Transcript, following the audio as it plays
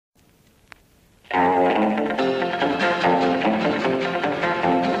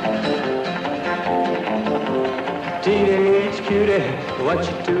what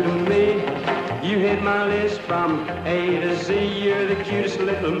you do to me. You hit my list from A to Z. You're the cutest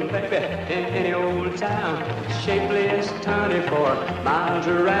little baby in any old town. Shapeless 24 miles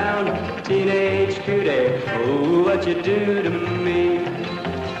around. Teenage cutie, oh, what you do to me.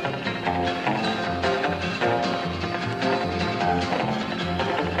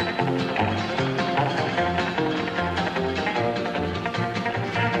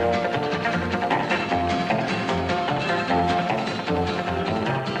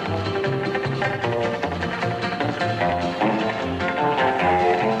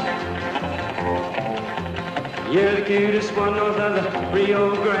 You're the cutest one north of the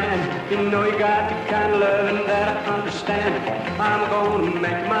Rio Grande. You know you got the kind of loving that I understand. I'm gonna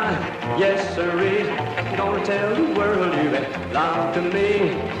make mine, yes sirree. Gonna tell the world you belong to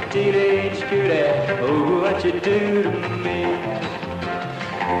me. Teenage cutie, oh, what you do to me.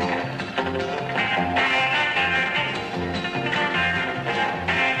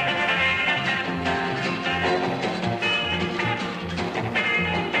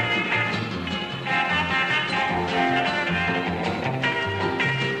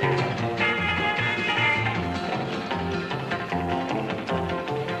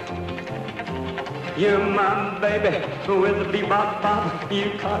 You're my baby with a bebop-bop.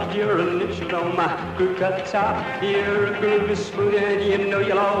 You caught your initials on my crew-cut top. You're a groovy smooth and you know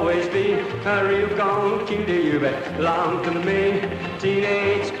you'll always be a real gone cutie. You belong to me,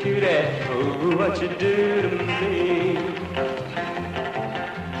 teenage cutie. Oh, what you do to me.